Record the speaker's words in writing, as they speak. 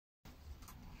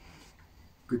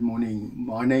Good morning.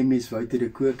 My name is Wouter de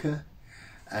Koker.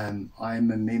 I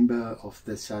am a member of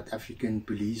the South African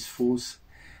Police Force,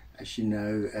 as you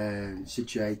know,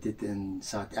 situated in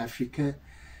South Africa.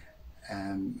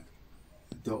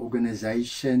 The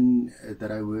organization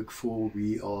that I work for,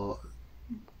 we are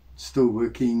still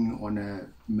working on a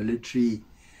military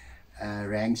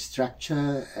rank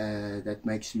structure. That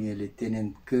makes me a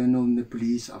lieutenant colonel in the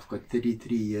police. I've got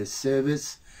 33 years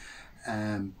service.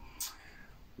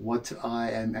 What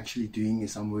I am actually doing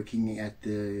is I'm working at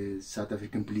the South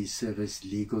African Police Service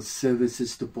Legal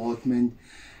Services Department,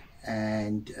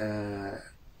 and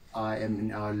I am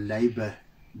in our labor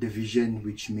division,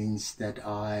 which means that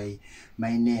I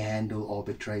mainly handle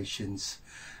arbitrations.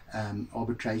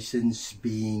 Arbitrations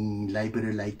being labor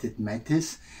related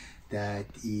matters that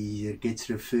gets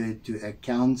referred to a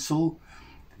council.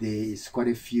 There is quite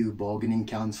a few bargaining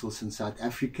councils in South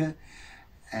Africa,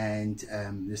 and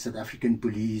the South African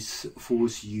Police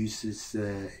Force uses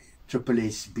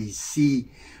SSBC,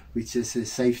 which is a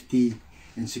Safety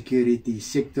and Security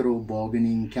Sectoral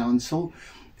Bargaining Council.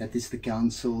 That is the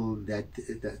council that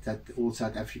all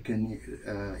South African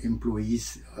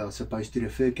employees are supposed to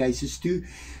refer cases to.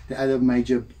 The other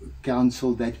major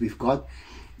council that we've got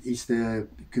is the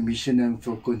Commissioner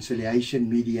for Conciliation,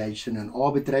 Mediation and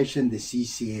Arbitration, the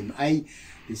CCMA.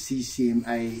 The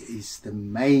CCMA is the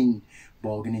main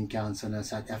bargaining council in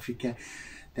South Africa.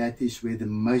 That is where the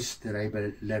most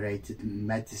labor-related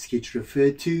matters get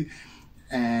referred to,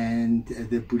 and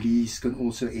the police can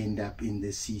also end up in the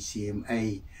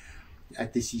CCMA,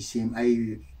 at the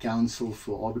CCMA Council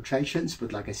for Arbitrations,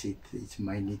 but like I said, it's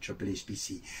mainly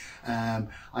SSBC.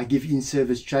 I give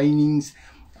in-service trainings.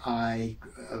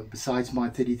 Besides my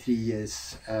 33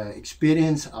 years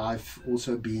experience, I've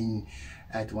also been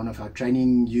at one of our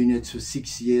training units for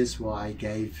 6 years, where I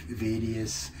gave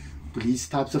various police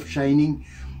types of training.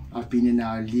 I've been in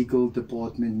our legal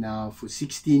department now for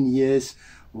 16 years,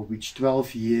 of which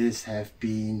 12 years have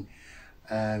been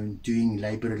doing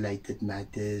labor-related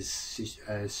matters,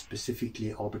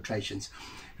 specifically arbitrations.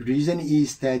 The reason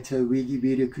is that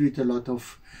we recruit a lot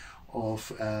of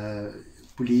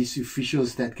police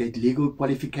officials that get legal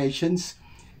qualifications,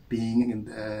 being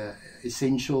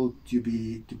essential to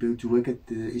be able to work at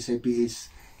the SAPS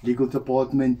legal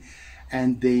department,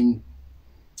 and then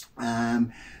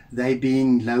they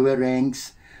being lower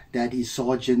ranks, that is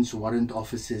sergeants, warrant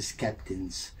officers,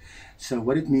 captains. So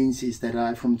what it means is that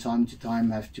I from time to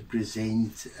time have to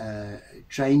present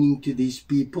training to these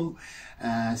people.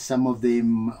 Some of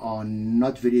them are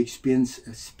not very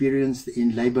experienced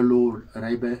in labor law,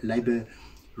 labor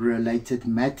related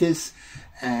matters,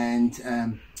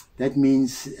 and that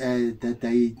means that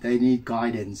they need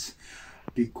guidance,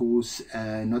 because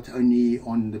not only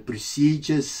on the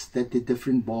procedures that the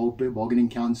different bargaining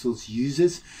councils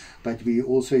uses, but we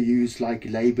also use like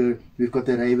labor. We've got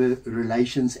the Labor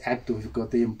Relations Act, or we've got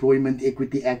the Employment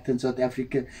Equity Act in South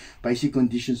Africa, Basic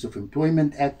Conditions of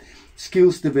Employment Act,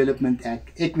 Skills Development Act,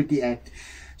 Equity Act.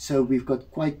 So we've got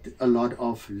quite a lot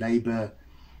of labor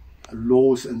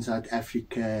laws in South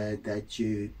Africa that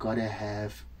you gotta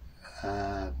have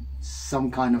some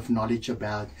kind of knowledge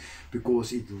about,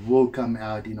 because it will come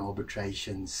out in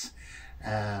arbitrations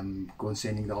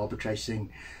concerning the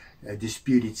arbitration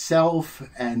dispute itself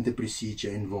and the procedure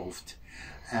involved.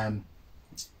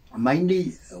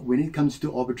 Mainly when it comes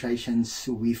to arbitrations,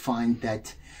 we find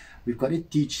that we've got to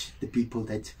teach the people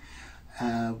that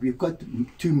we've got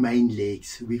two main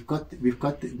legs. We've got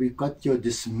your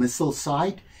dismissal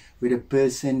side, where a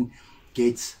person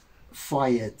gets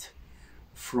fired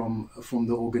from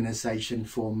the organization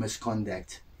for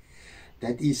misconduct.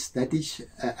 That is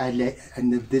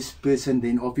and this person,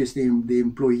 then obviously the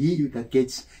employee that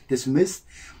gets dismissed,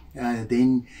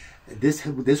 then this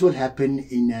will happen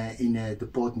in a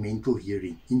departmental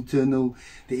hearing. Internal,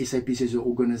 the SAPS as an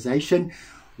organization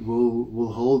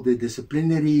will hold the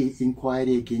disciplinary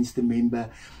inquiry against the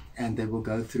member, and they will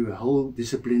go through a whole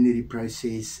disciplinary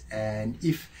process, and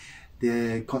if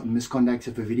the misconduct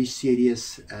of a very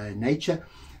serious nature,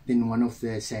 then one of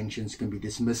the sanctions can be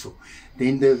dismissal.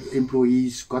 Then the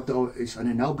employee's is on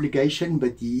an obligation,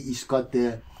 but he has got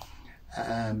a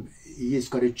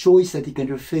choice that he can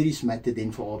refer his matter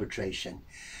then for arbitration,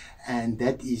 and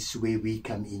that is where we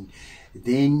come in.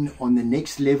 Then on the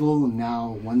next level,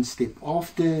 now one step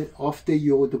after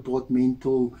your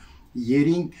departmental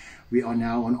hearing, we are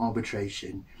now on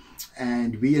arbitration,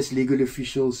 and we as legal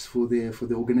officials for the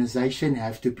organization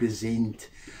have to present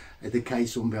the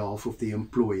case on behalf of the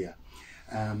employer.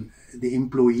 The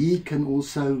employee can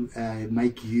also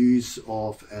make use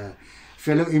of a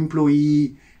fellow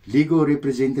employee, legal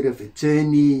representative,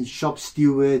 attorney, shop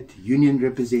steward, union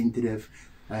representative,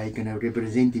 He's going to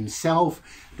represent himself.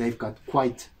 They've got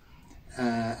quite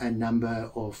a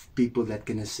number of people that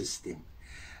can assist them.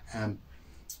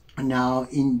 Now,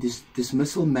 in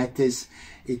dismissal matters,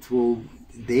 it also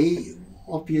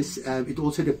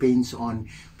depends on,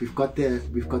 we've got the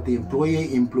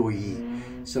employer-employee,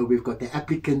 so we've got the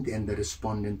applicant and the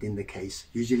respondent in the case.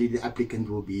 Usually the applicant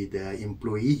will be the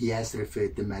employee. He has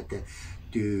referred the matter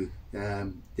to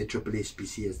the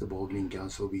SSSPC as the bargaining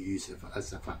council we use,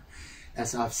 as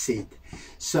I've said.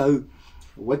 So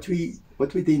what we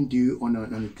then do on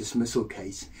a dismissal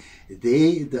case,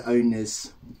 the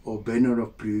onus or burden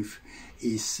of proof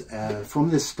is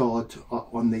from the start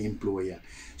on the employer.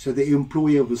 So the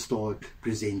employer will start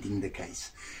presenting the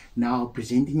case. Now,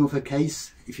 presenting of a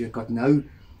case, if you've got no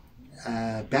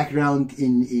background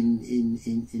in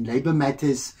labour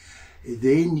matters,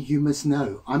 then you must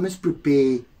know, I must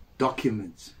prepare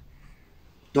documents.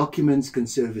 Documents can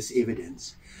serve as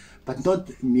evidence. But not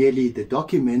merely the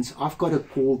documents, I've got to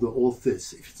call the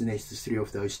authors, if it's necessary,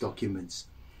 of those documents,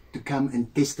 to come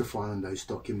and testify on those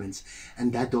documents.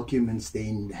 And that document's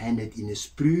then handed in as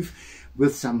proof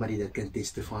with somebody that can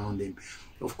testify on them.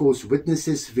 Of course,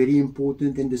 witnesses, very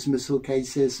important in dismissal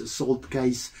cases, assault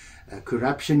case,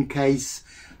 corruption case,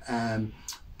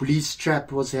 police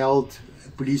trap was held,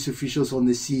 police officials on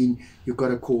the scene, you've got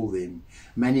to call them.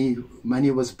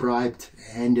 Money was bribed,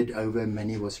 handed over,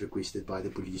 money was requested by the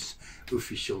police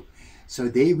official. So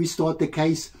there we start the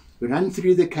case, we run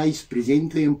through the case,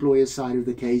 present the employer's side of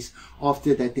the case.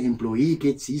 After that, the employee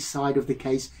gets his side of the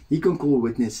case, he can call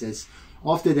witnesses.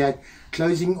 After that,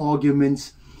 closing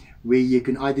arguments, where you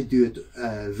can either do it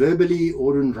verbally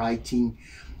or in writing,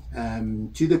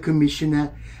 to the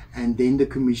commissioner, and then the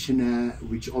commissioner,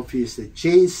 which obviously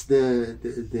chairs the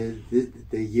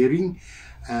hearing,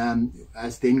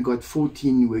 has then got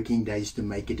 14 working days to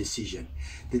make a decision.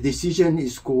 The decision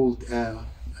is called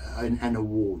an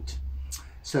award.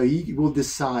 So he will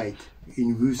decide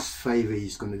in whose favor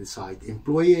he's going to decide,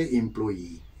 employer,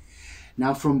 employee.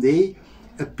 Now from there,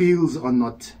 appeals are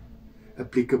not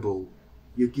applicable.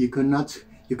 You cannot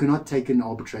take an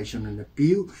arbitration and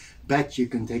appeal, but you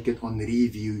can take it on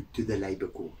review to the Labour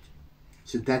Court.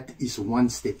 So that is one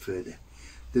step further.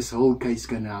 This whole case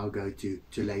can now go to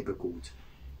Labour Court.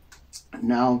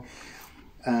 Now,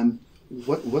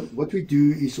 what we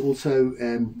do is also,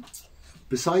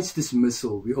 besides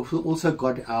dismissal, we also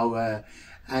got our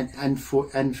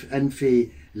unfair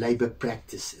labour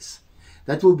practices.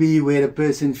 That will be where a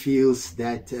person feels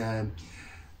that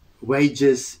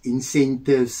wages,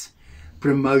 incentives,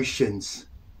 promotions,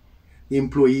 the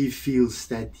employee feels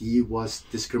that he was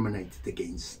discriminated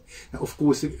against. Now, of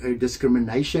course,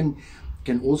 discrimination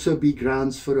can also be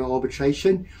grounds for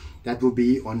arbitration. That will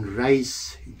be on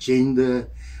race, gender,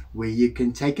 where you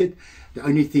can take it. The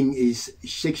only thing is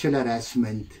sexual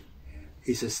harassment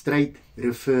is a straight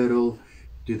referral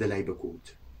to the Labour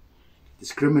Court.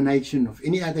 Discrimination of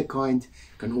any other kind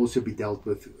can also be dealt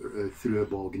with through a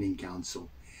bargaining council.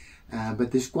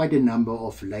 But there's quite a number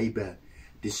of labour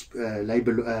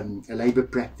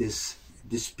practice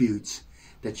disputes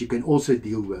that you can also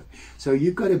deal with. So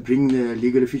you've got to bring the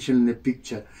legal official in the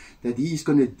picture, that he is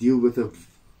going to deal with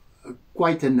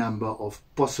quite a number of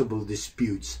possible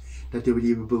disputes that they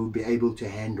will be able to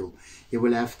handle. He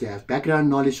will have to have background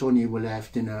knowledge on, he will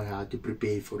have to know how to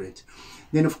prepare for it.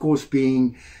 Then of course,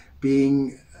 being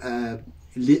a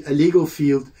legal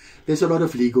field, there's a lot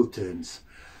of legal terms.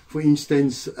 For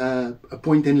instance, a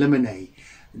point in limine,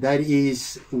 that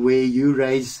is where you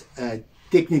raise a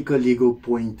technical legal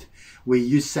point where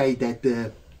you say that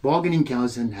the bargaining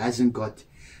council hasn't got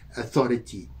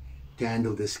authority to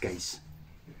handle this case.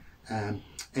 And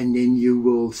then you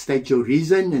will state your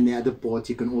reason, and the other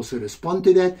party can also respond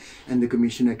to that, and the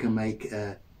commissioner can make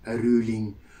a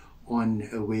ruling on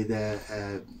whether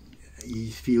he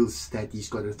feels that he's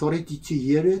got authority to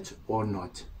hear it or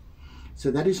not. So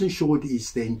that is, in short,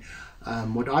 is then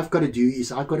what I've got to do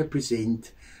is I've got to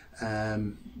present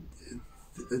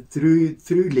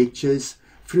through lectures,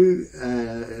 through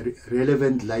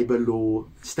relevant labour law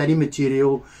study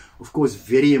material, of course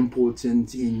very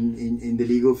important in the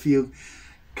legal field,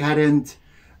 current,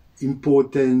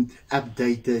 important,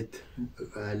 updated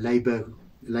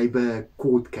labour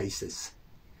court cases,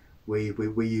 where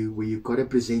you've got to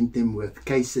present them with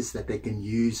cases that they can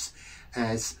use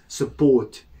as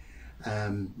support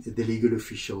the legal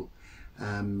official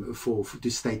to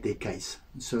state their case.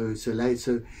 So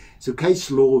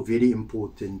case law, very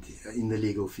important in the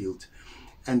legal field.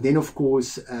 And then of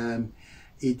course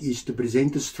it is to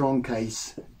present a strong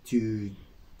case, to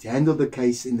handle the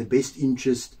case in the best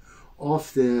interest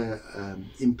of the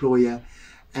employer,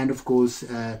 and of course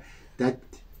that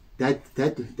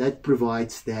that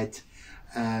provides that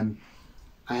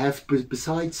I have,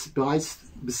 besides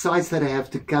that, I have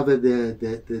to cover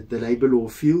the labour law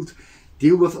field,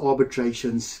 deal with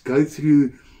arbitrations, go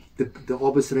through the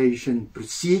arbitration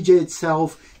procedure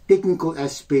itself, technical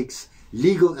aspects,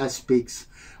 legal aspects.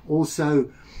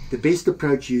 Also, the best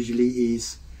approach usually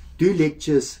is do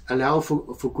lectures, allow for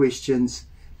questions,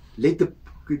 let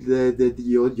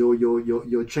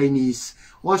your trainees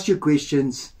ask you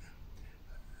questions.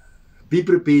 Be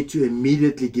prepared to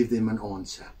immediately give them an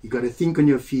answer. You got to think on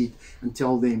your feet and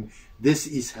tell them this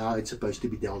is how it's supposed to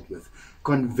be dealt with.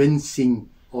 Convincing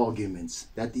arguments.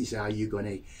 That is how you're going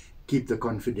to keep the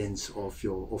confidence of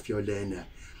your learner.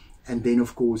 And then,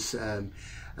 of course,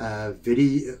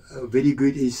 very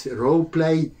good is role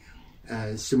play,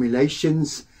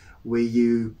 simulations, where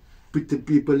you put the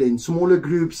people in smaller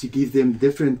groups. You give them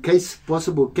different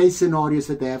possible case scenarios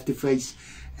that they have to face,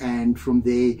 and from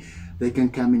there they can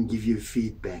come and give you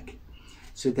feedback.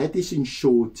 So that is in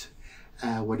short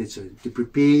what it's to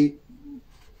prepare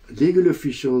legal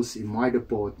officials in my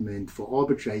department for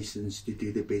arbitrations to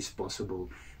do the best possible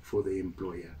for the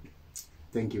employer.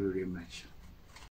 Thank you very much.